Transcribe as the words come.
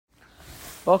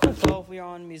Boker Tov, we are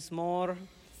on Mizmor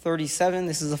 37.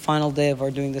 This is the final day of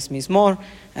our doing this Mizmor,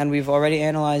 and we've already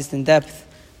analyzed in depth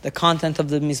the content of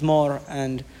the Mizmor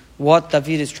and what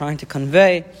David is trying to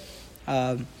convey.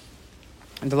 And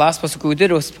the last pasuk we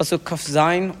did was pasuk Kaf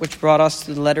Zayin, which brought us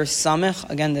to the letter Samech.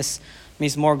 Again, this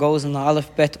Mizmor goes in the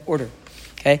Aleph Bet order.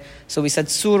 Okay, so we said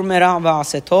Sur Mera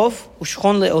Va'asetov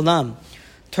Ushchon Le'olam.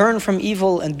 Turn from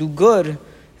evil and do good,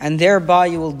 and thereby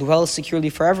you will dwell securely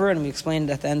forever. And we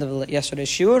explained at the end of yesterday's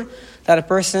shiur that a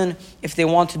person, if they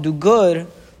want to do good,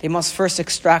 they must first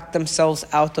extract themselves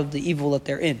out of the evil that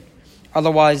they're in.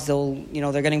 Otherwise,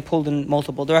 they're getting pulled in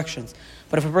multiple directions.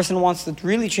 But if a person wants to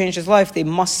really change his life, they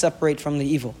must separate from the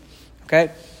evil. Okay?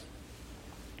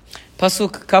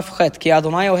 Pasuk Kafchet, Ki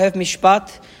Adonai ohev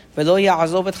mishpat, velo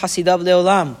ya'azov et chasidav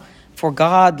leolam. For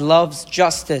God loves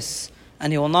justice,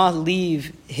 and He will not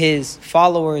leave His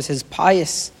followers, His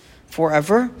pious,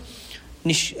 forever.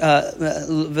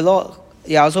 Velo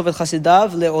ya'azov et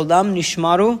chasidav leolam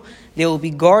nishmaru. They will be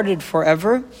guarded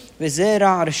forever.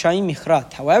 V'zera rishayim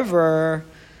michrat. However,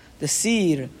 the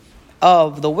seed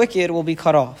of the wicked will be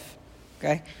cut off.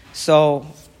 Okay? So,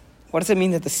 what does it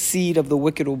mean that the seed of the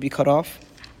wicked will be cut off?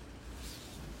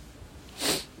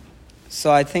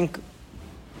 So I think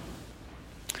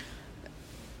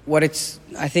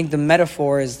the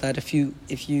metaphor is that if you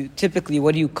typically,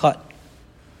 what do you cut?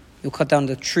 You cut down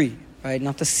the tree, right?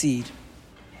 Not the seed.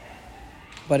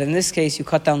 But in this case, you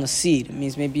cut down the seed. It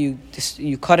means maybe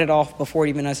you cut it off before it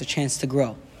even has a chance to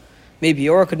grow. Maybe,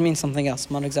 or it could mean something else.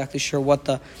 I'm not exactly sure what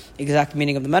the exact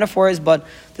meaning of the metaphor is, but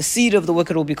the seed of the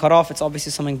wicked will be cut off. It's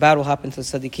obviously something bad will happen to the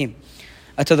tzaddikim.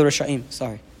 To the Risha'im,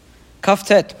 sorry.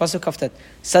 Kaftet, pasuk Kaftet.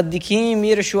 Tzaddikim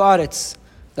yirshu aretz.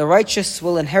 The righteous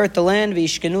will inherit the land,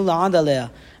 v'yishkenu la'ad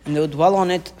alea, and they will dwell on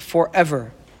it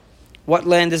forever. What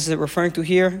land is it referring to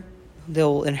here? They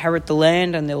will inherit the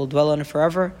land and they will dwell on it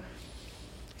forever.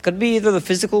 It could be either the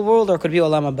physical world or it could be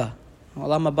Olam Haba.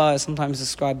 Olam Haba is sometimes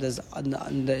described as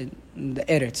the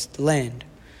eretz, the land.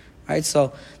 Right?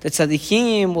 So the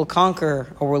tzaddikim will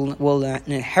conquer or will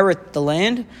inherit the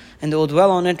land and they will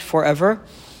dwell on it forever.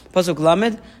 Pasuk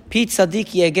Lamed, Pi tzaddik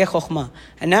yegeh chokhmah.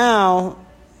 And now,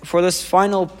 for this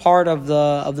final part of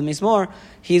the Mizmor,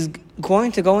 he's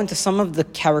going to go into some of the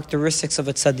characteristics of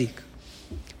a tzaddik.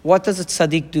 What does a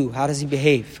tzaddik do? How does he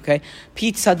behave? Okay,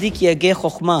 Pi tzaddik yegeh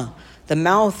chokhmah. The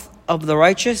mouth of the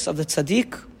righteous, of the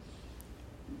tzaddik,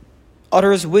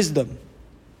 utters wisdom.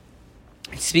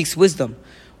 It speaks wisdom.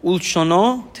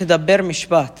 Ulshono tedaber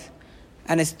mishpat.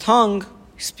 And his tongue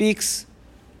speaks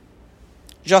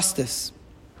justice.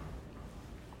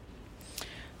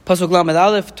 Pasuk Lamed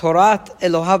Aleph, Torat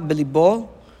Elohav belibo,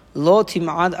 lo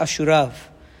tim'ad ashurav.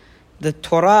 The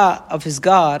Torah of his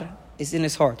God is in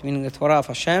his heart, meaning the Torah of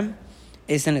Hashem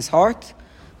is in his heart.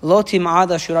 Lo tim'ad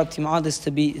ashurav. Tim'ad is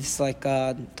it's like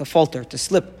to falter, to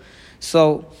slip.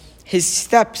 So his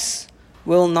steps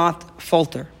will not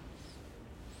falter.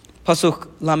 Pasuk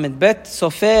Lamed Bet,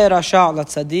 Sofer Rasha la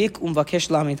tzaddik umvakesh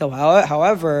la'amitav.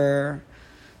 However,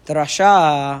 the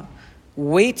Rasha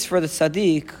waits for the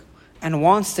tzaddik and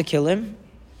wants to kill him,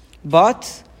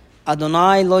 but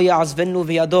Adonai lo ya'azvenu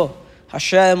v'yado.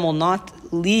 Hashem will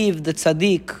not leave the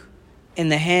tzaddik in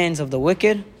the hands of the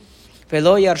wicked.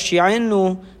 V'lo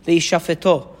yarshi'enu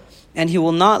v'yishafeto. And He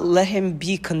will not let him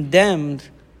be condemned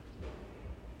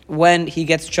when he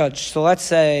gets judged. So let's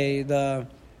say the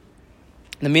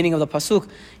meaning of the pasuk,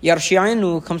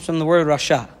 Yarshi'enu comes from the word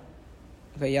Rasha.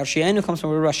 Okay, Yarshi'enu comes from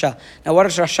the word Rasha. Now what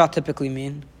does Rasha typically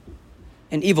mean?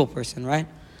 An evil person, right?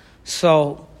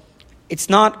 So it's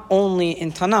not only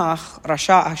in Tanakh,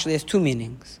 Rasha actually has two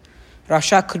meanings.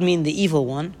 Rasha could mean the evil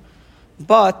one,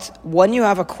 but when you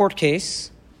have a court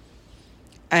case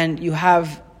and you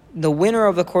have the winner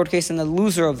of the court case and the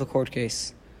loser of the court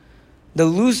case, the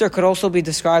loser could also be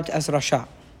described as Rasha.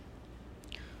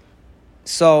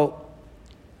 So,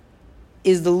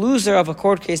 is the loser of a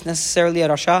court case necessarily a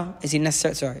Rasha? Is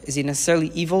he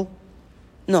necessarily evil?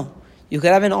 No. You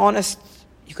could have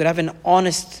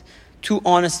two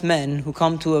honest men who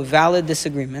come to a valid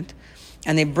disagreement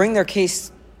and they bring their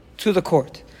case to the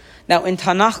court. Now, in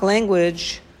Tanakh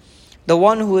language, the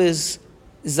one who is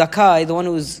Zakai, the one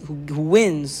who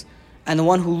wins, and the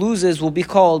one who loses will be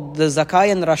called the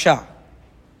Zakai and the Rasha.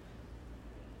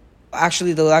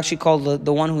 Actually, they'll call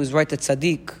the one who is right the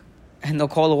tzaddik, and they'll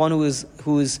call the one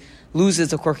who loses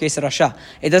the court case a Rasha.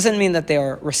 It doesn't mean that they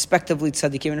are respectively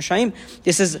tzaddikim and Rashaim.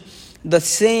 This is the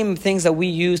same things that we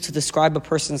use to describe a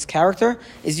person's character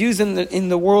is used in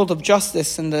the world of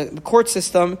justice and the court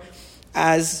system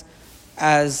as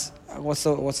what's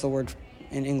the word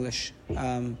in English?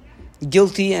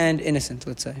 Guilty and innocent,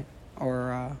 let's say,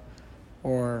 or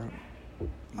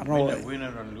I don't know.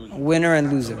 Winner and loser. Winner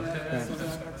and loser.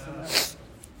 Right.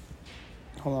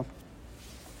 Hold on.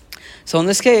 So in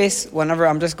this case, whenever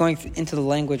I'm just going into the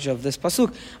language of this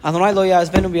pasuk, Adonai lo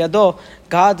ya'azbenu biyado,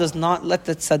 God does not let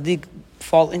the tzaddik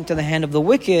fall into the hand of the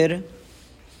wicked,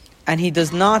 and He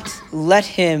does not let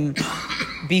him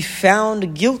be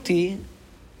found guilty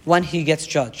when he gets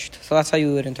judged. So that's how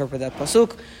you would interpret that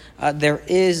pasuk. There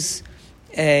is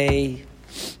in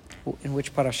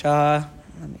which parasha?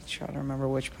 Let me try to remember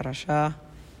which parasha.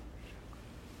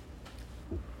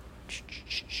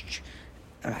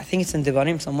 I think it's in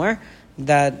Devarim somewhere,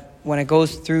 that when it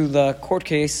goes through the court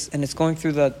case and it's going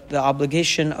through the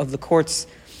obligation of the courts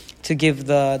to give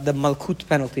the malkut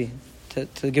penalty,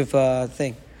 to give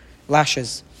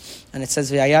lashes. And it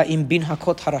says, "V'aya im bin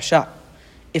hakot harasha,"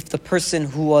 if the person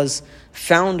who was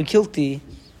found guilty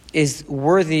is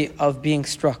worthy of being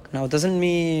struck. Now, it doesn't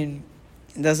mean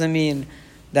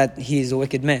that he is a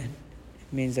wicked man.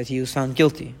 It means that he was found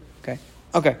guilty.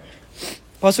 Okay.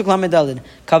 Pasuk Lamed Daled.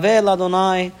 Kaveh el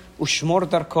Adonai ushmor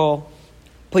darko.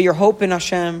 Put your hope in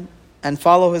Hashem and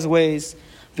follow His ways.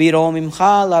 V'yiro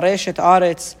mimcha lareshet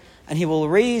aretz, and He will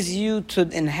raise you to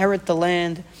inherit the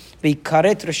land.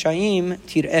 V'ikaret reshayim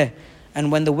tireh,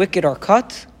 and when the wicked are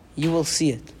cut, you will see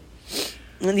it.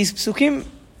 And these psukim,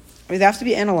 they have to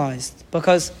be analyzed,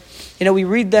 because we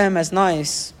read them as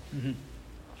nice,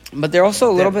 but they're also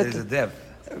a little bit. There's a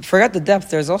depth. Forget the depth.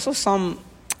 There's also some.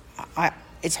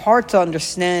 It's hard to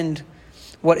understand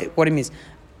what it means.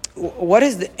 What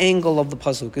is the angle of the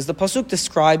pasuk? Is the pasuk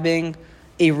describing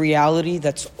a reality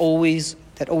that always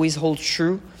holds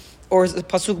true, or is the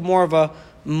pasuk more of a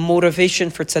motivation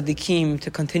for tzaddikim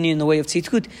to continue in the way of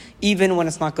tzidkut, even when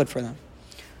it's not good for them?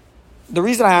 The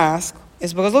reason I ask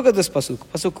is because look at this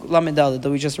pasuk Lamed Daled that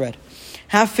we just read.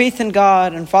 Have faith in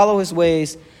God and follow His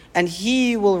ways, and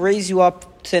He will raise you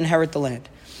up to inherit the land.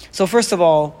 So first of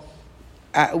all,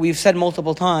 we've said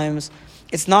multiple times,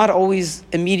 it's not always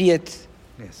immediate.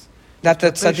 Yes. That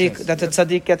the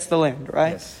tzaddik gets the land,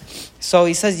 right? Yes. So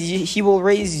He says He will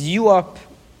raise you up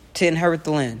to inherit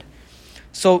the land.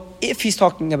 So if He's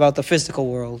talking about the physical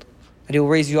world, that He will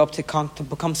raise you up to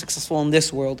become successful in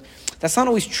this world, that's not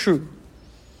always true.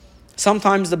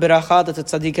 Sometimes the beracha that the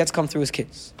tzaddik gets come through his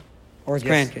kids or his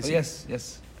grandkids.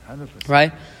 Yes, 100%.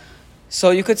 Right?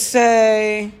 So you could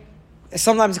say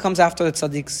sometimes it comes after the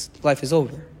tzaddik's life is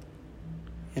over.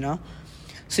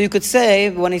 So you could say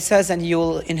when He says and you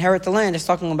will inherit the land, it's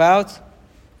talking about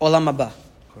olam haba.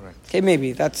 Correct. Okay,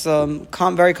 maybe that's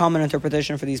very common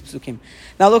interpretation for these psukim.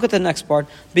 Now look at the next part.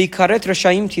 Bikaret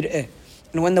reshayim tireh,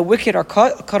 and when the wicked are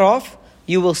cut off,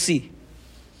 you will see.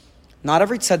 Not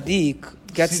every tzaddik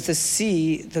gets to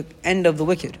see the end of the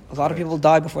wicked. A lot of people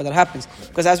die before that happens,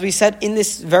 because as we said in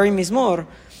this very mizmor,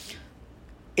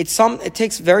 it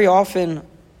takes very often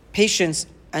patience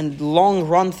and long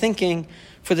run thinking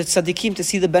for the tzaddikim to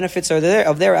see the benefits of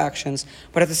their actions.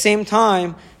 But at the same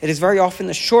time, it is very often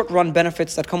the short run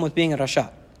benefits that come with being a rasha.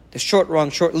 The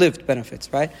short-lived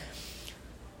benefits, right?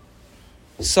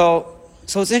 So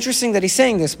it's interesting that he's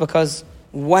saying this, because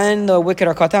when the wicked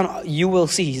are cut down, you will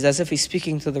see. He's as if he's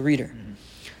speaking to the reader. Mm-hmm.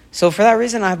 So for that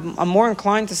reason, I'm more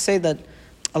inclined to say that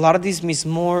a lot of these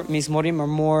mizmorim are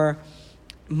more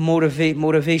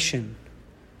motivation.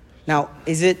 Now,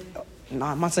 is it? No,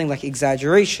 I'm not saying like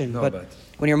exaggeration, but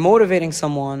when you're motivating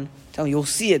someone, tell them you'll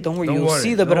see it. Don't worry, you'll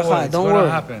see the beracha. Don't worry.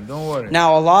 Happen. Don't worry.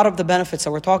 Now, a lot of the benefits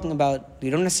that we're talking about, you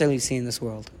don't necessarily see in this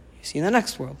world. You see in the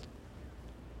next world.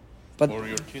 Or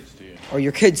your kids see it. Or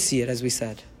your kids see it, as we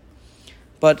said.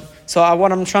 But so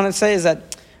what I'm trying to say is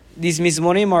that these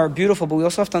mizmorim are beautiful, but we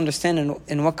also have to understand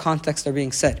in what context they're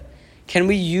being said. Can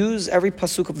we use every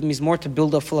pasuk of the mizmor to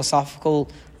build a philosophical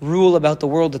rule about the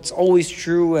world that's always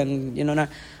true? And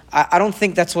I don't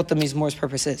think that's what the mizmor's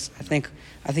purpose is. I think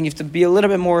you have to be a little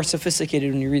bit more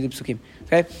sophisticated when you read the psukim.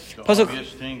 Okay. The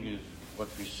obvious thing is what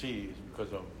we see is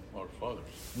because of our fathers.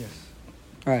 Yes.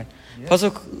 All right. Yes.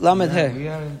 Pasuk Lamed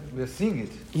He. We are seeing it.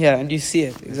 Yeah, and you see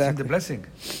it exactly. The blessing.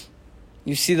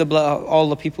 You see all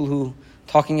the people who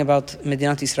talking about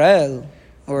Medinat Israel,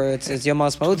 or it's Yom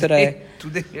HaAtzmaut today.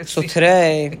 So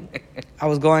today, I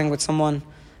was going with someone.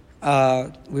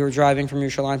 We were driving from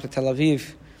Yerushalayim to Tel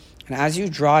Aviv, and as you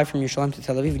drive from Yerushalayim to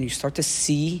Tel Aviv, and you start to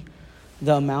see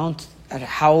the amount at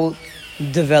how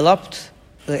developed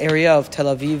the area of Tel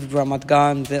Aviv, Ramat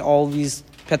Gan, all these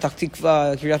Petach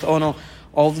Tikva, Kiryat Ono,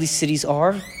 all of these cities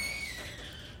are.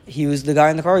 He was the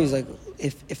guy in the car. He was like,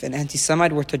 if an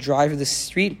anti-Semite were to drive the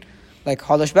street, like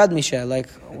Halash Bad Misha, like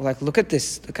look at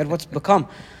this, look at what's become,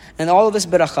 and all of this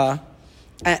beracha,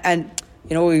 and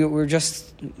we were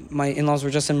just, my in-laws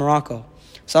were just in Morocco,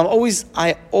 So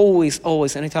I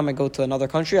always, anytime I go to another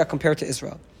country, I compare it to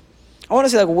Israel. I want to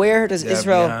see like where does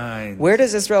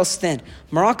Israel stand?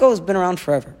 Morocco has been around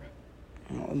forever.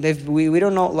 We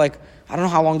don't know, like, I don't know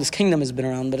how long this kingdom has been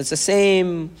around, but it's the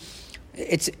same.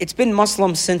 It's been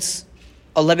Muslim since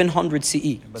 1100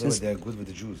 CE. By the way, they are good with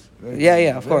the Jews.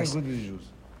 Of course. Good with the Jews.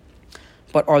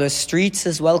 But are the streets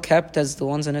as well kept as the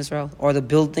ones in Israel? Are the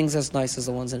buildings as nice as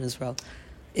the ones in Israel?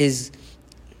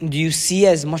 Do you see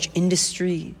as much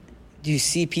industry? Do you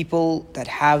see people that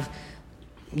have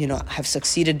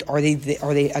succeeded? Are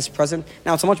they as present?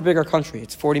 Now, it's a much bigger country.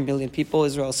 It's 40 million people.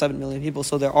 Israel is 7 million people.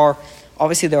 So there are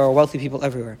wealthy people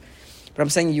everywhere. But I'm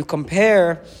saying you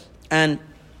compare, and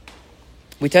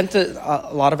we tend to,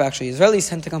 a lot of actually Israelis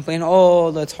tend to complain,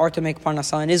 it's hard to make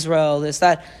parnasah in Israel, this,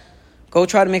 that. Go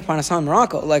try to make parnasah in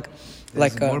Morocco.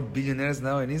 There's more billionaires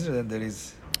now in Israel than there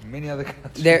is many other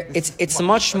countries. It's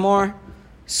much more.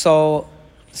 So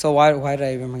why did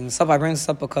I even bring this up? I bring this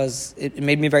up because it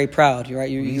made me very proud. Right?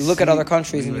 You look at other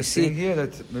countries and you see here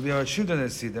that maybe our children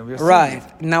see them. We are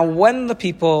right now when the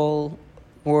people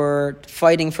were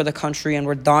fighting for the country and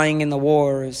were dying in the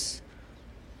wars,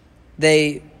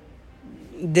 this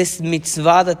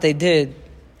mitzvah that they did,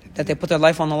 that they put their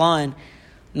life on the line.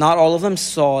 Not all of them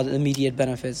saw the immediate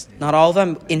benefits. Not all of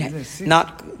them,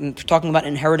 not talking about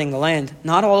inheriting the land,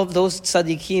 not all of those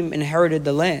tzaddikim inherited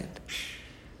the land.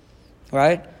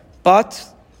 Right? But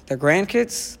their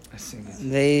grandkids,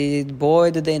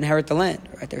 did they inherit the land.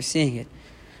 Right? They're seeing it.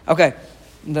 Okay,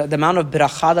 the amount of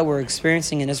beracha that we're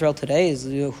experiencing in Israel today is,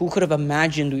 who could have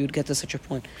imagined we would get to such a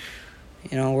point?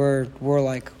 We're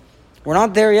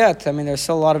not there yet. I mean, there's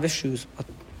still a lot of issues. But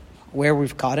where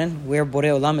we've gotten, where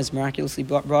Borei Olam has miraculously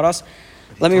brought us.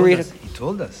 Let me read it. He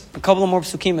told us. A couple of more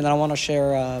psukim, and then I want to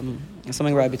share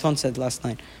something Rabbi Biton said last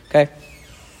night. Okay?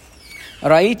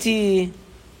 Ra'iti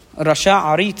rasha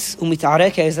aritz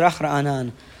umit'arek ezrach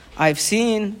ra'anan. I've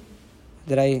seen...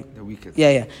 The wicked.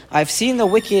 Yeah. I've seen the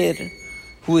wicked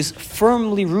who is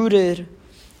firmly rooted,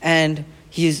 and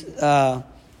he's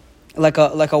like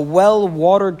a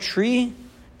well-watered tree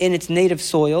in its native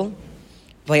soil.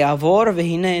 And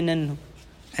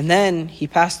then he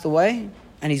passed away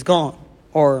and he's gone.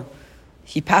 Or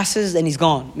he passes and he's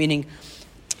gone. Meaning,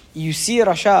 you see a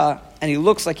rasha and he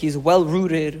looks like he's well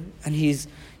rooted and he's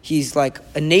like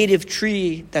a native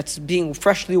tree that's being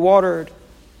freshly watered.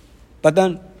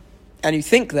 And you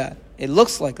think that it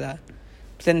looks like that.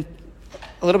 But then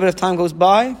a little bit of time goes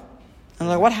by and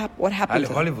like, what happened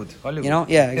to Hollywood. them?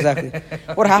 Yeah, exactly.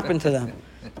 What happened to them?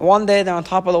 One day they're on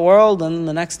top of the world, and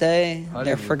the next day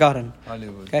they're forgotten.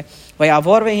 Okay?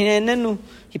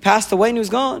 He passed away and he was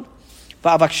gone.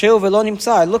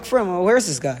 I look for him. Where's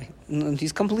this guy? And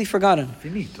he's completely forgotten.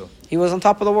 Finito. He was on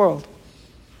top of the world.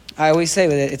 I always say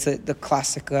it's the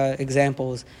classic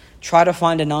example is try to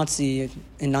find a Nazi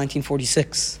in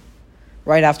 1946,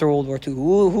 right after World War II.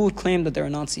 Who would claim that they're a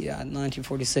Nazi in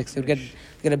 1946? They would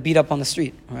get beat up on the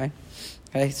street, right?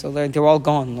 Okay, so they're all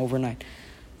gone overnight.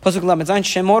 Pasuk Lamed Zayin,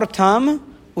 Shemor tam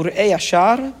ur'ei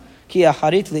yashar ki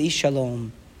acharit le'ish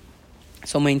shalom.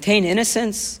 So maintain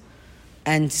innocence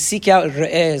and seek out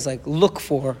re'eh, like look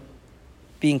for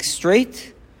being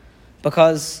straight,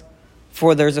 because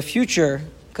there's a future,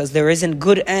 because there is a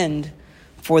good end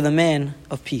for the man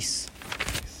of peace.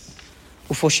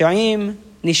 Ufoshaim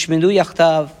nishmedu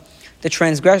yachtav. The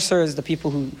transgressors, the people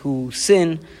who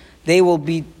sin, they will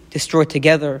be destroyed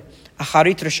together.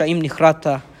 Acharit reshaim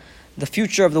nichrata. The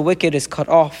future of the wicked is cut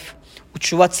off. The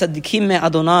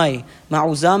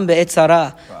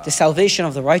salvation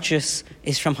of the righteous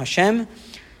is from Hashem.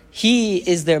 He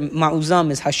is their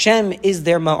ma'uzam, Hashem is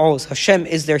their ma'oz. Hashem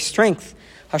is their strength.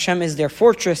 Hashem is their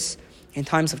fortress in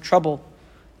times of trouble.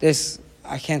 This,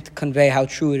 I can't convey how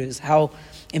true it is, how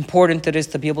important it is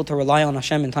to be able to rely on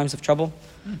Hashem in times of trouble.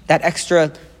 That extra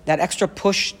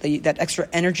push, that extra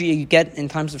energy you get in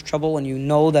times of trouble when you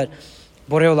know that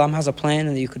Borei Olam has a plan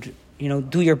and that you could,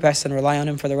 do your best and rely on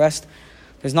Him for the rest.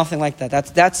 There's nothing like that.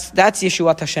 That's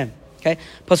Yeshuat Hashem. Okay?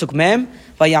 Pasuk Mem,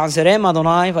 Vayazerem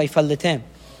Adonai Vayfaletem.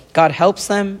 God helps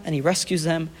them and He rescues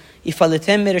them.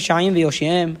 Ifaletem Mirashayim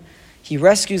V'Yoshiem. He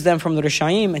rescues them from the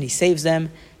Rishayim and He saves them.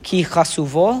 Ki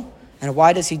Chasuvo. And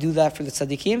why does He do that for the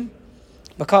tzaddikim?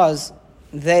 Because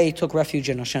they took refuge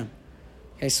in Hashem.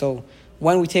 Okay, so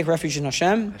when we take refuge in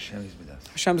Hashem,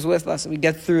 Hashem is with us. We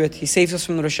get through it. He saves us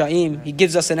from the Rishayim. He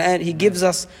gives us an end. He gives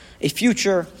us a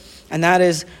future. And that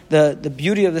is the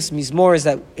beauty of this Mizmor,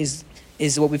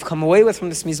 is what we've come away with from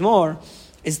this Mizmor,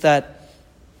 is that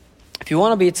if you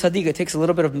want to be a tzaddik, it takes a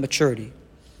little bit of maturity.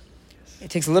 It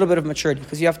takes a little bit of maturity,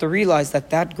 because you have to realize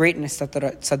that greatness that the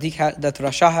tzaddik that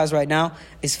Rasha has right now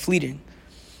is fleeting.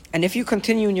 And if you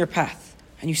continue in your path,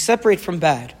 and you separate from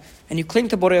bad, and you cling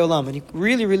to Borei Olam, and you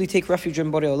really, really take refuge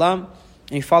in Borei Olam,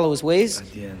 and you follow his ways,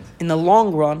 At the end, in the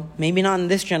long run, maybe not in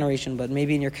this generation, but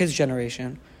maybe in your kids'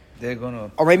 generation, they're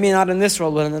gonna. or maybe not in this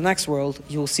world, but in the next world,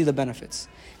 you will see the benefits.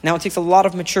 Now, it takes a lot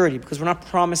of maturity, because we're not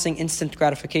promising instant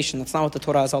gratification. That's not what the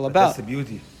Torah is all about. That's the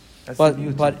beauty. That's the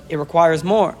beauty. But it requires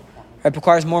more. It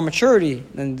requires more maturity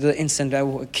than the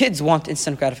instant. Kids want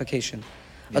instant gratification.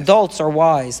 Yes. Adults are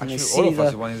wise, and Actually, they see all of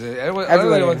us the... want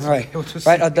Everybody, wants right? to be able to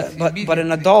Right. see But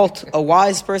an adult, a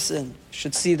wise person,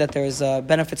 should see that there's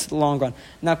benefits in the long run.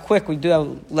 Now, quick, we do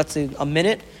have, let's say, a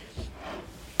minute.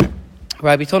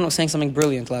 Rabbi Ton was saying something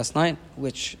brilliant last night,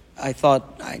 which I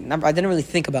thought I didn't really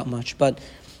think about much. But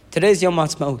today is Yom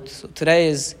Ha'atzmaut. So today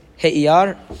is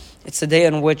He'iyar. It's the day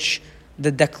on which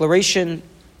the declaration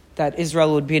that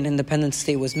Israel would be an independent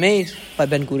state was made by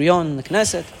Ben Gurion in the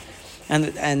Knesset.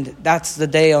 And that's the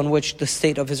day on which the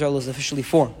state of Israel is officially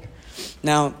formed.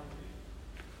 Now,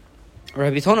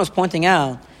 Rabbi Ton was pointing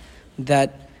out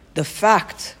that the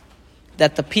fact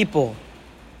that the people,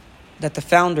 that the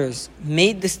founders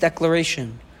made this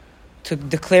declaration to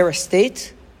declare a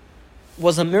state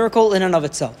was a miracle in and of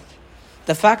itself.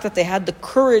 The fact that they had the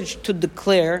courage to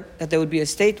declare that there would be a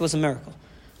state was a miracle.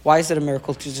 Why is it a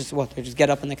miracle to just what? They just get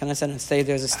up in the Knesset and say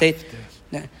there's a state?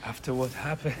 After what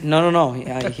happened? No.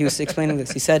 He was explaining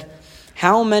this. He said,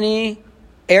 how many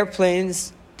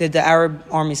airplanes did the Arab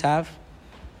armies have?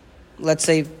 Let's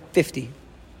say 50.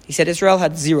 He said Israel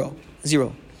had zero.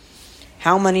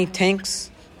 How many tanks?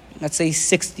 Let's say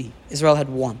 60. Israel had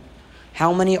 1.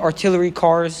 How many artillery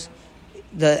cars?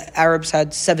 The Arabs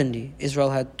had 70.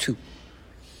 Israel had 2.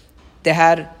 They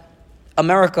had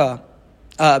America,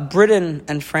 Britain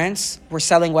and France were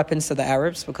selling weapons to the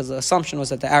Arabs because the assumption was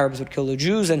that the Arabs would kill the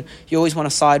Jews, and you always want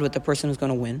to side with the person who's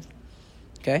going to win.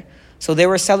 Okay? So they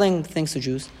were selling things to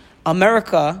Jews.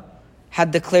 America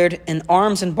had declared an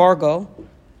arms embargo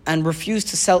and refused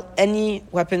to sell any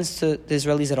weapons to the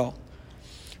Israelis at all.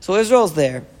 So Israel's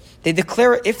there.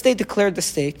 If they declared the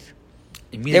state,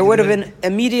 there would have been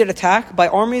immediate attack by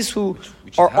armies who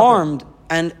are armed,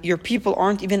 and your people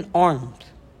aren't even armed.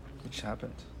 Which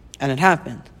happened. And it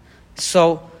happened.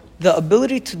 So the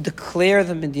ability to declare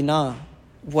the Medina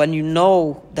when you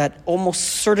know that almost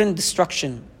certain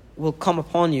destruction will come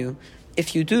upon you,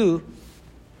 if you do,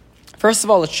 first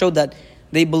of all, it showed that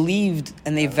they believed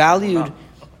and they valued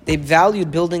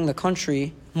building the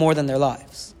country more than their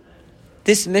lives.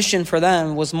 This mission for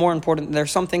them was more important. There are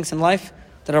some things in life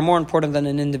that are more important than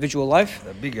an individual life.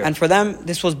 And for them,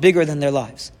 this was bigger than their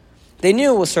lives. They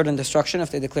knew it was certain destruction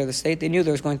if they declared the state. They knew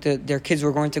their kids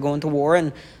were going to go into war,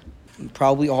 and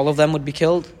probably all of them would be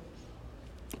killed.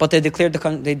 But they declared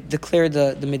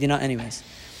the Medina anyways.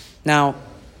 Now,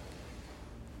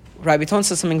 Rabbi Ton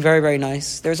says something very, very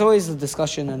nice. There's always a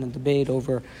discussion and a debate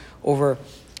over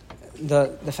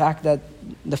the fact that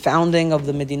the founding of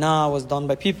the Medina was done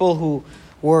by people who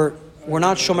were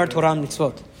not Shomer Torah and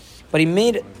Mitzvot. But he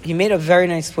made a very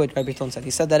nice point, Rabbi Ton said. He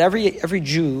said that every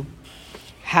Jew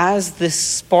has this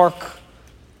spark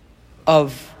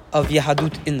of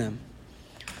Yahadut in them.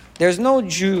 There's no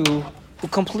Jew who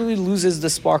completely loses the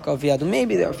spark of Yahadut.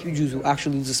 Maybe there are a few Jews who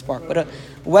actually lose the spark, but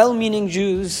well-meaning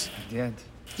Jews,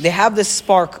 they have this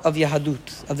spark of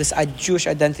Yahadut, of this Jewish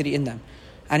identity in them.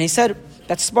 And he said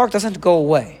that spark doesn't go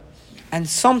away. And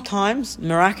sometimes,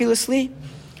 miraculously,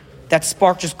 that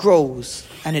spark just grows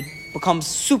and it becomes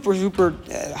super, super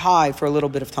high for a little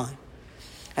bit of time.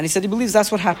 And he said he believes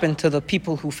that's what happened to the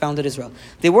people who founded Israel.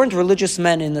 They weren't religious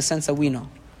men in the sense that we know.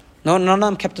 No, none of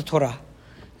them kept the Torah.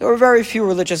 There were very few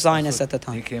religious Zionists at the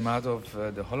time. They came out of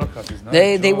the Holocaust.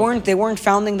 They weren't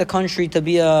founding the country to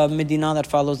be a Medina that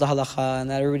follows the Halacha and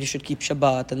that everybody should keep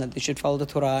Shabbat and that they should follow the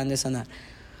Torah and this and that.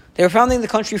 They were founding the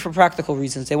country for practical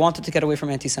reasons. They wanted to get away from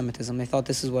anti-Semitism. They thought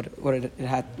this is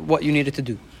what you needed to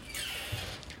do.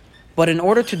 But in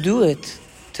order to do it,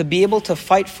 to be able to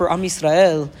fight for Am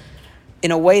Yisrael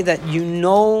in a way that you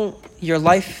know your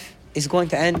life is going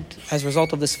to end as a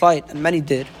result of this fight, and many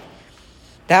did,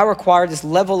 that required this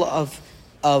level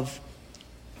of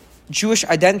Jewish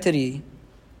identity,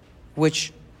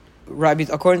 which,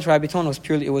 according to Rabbi Ton,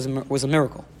 was a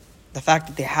miracle. The fact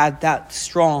that they had that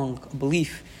strong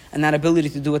belief and that ability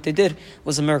to do what they did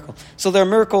was a miracle. So there are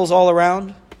miracles all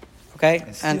around, okay?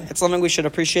 And it's something we should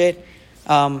appreciate.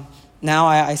 Now,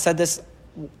 I said this,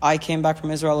 I came back from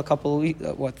Israel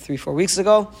 3-4 weeks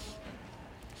ago,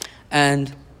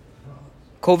 and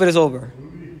COVID is over.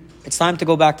 It's time to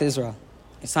go back to Israel.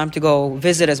 It's time to go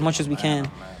visit as much as we can.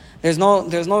 There's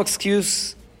no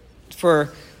excuse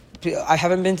for, I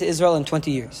haven't been to Israel in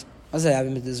 20 years. I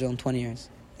haven't been to Israel in 20 years.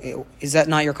 Is that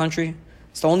not your country?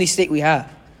 It's the only state we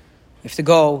have. We have to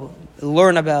go,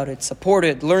 learn about it, support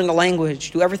it, learn the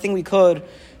language, do everything we could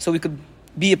so we could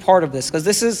be a part of this. Because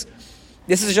this is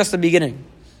just the beginning.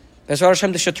 Be'ezrat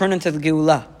Hashem, this should turn into the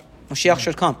Geulah. Mashiach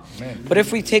should come. Amen. But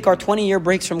if we take our 20-year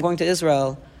breaks from going to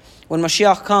Israel, when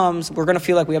Mashiach comes, we're going to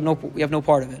feel like we have no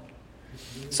part of it.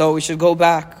 So we should go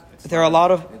back. There are a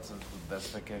lot of... It's the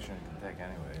best vacation you can take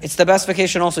anyway. It's the best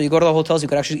vacation also. You go to the hotels, you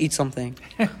could actually eat something.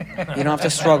 You don't have to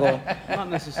struggle. Not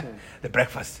necessarily. The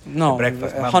breakfast. No, The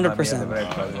breakfast. 100%. The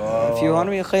breakfast. Oh. If you want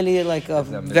to be a chayli, like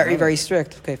very, very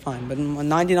strict, okay, fine. But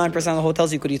 99% of the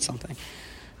hotels, you could eat something.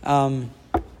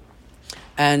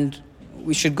 And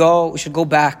we should go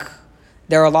back.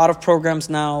 There are a lot of programs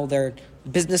now.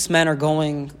 Businessmen are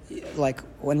going, like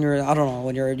when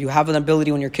you have an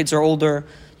ability, when your kids are older,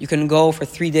 you can go for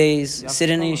 3 days, sit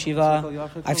in a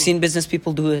yeshiva. I've seen business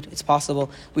people do it. It's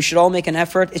possible. We should all make an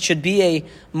effort. It should be a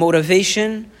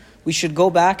motivation. We should go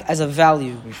back as a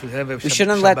value. We should have a We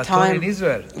shouldn't let time. in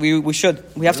Israel. We should.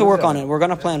 We have to work on it. We're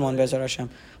going to plan one, Be'ezrat Hashem.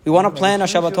 We want to plan a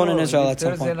Shabbaton in Israel at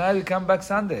some Thursday point. night, we come back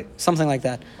Sunday. Something like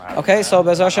that. Okay, so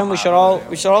Be'ezrat Hashem, we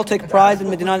should all take pride in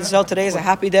Medinat Israel. Today is a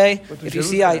happy day. If you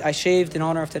see, I shaved in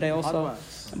honor of today also.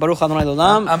 Baruch Adonai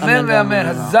L'olam. Amen. Amen.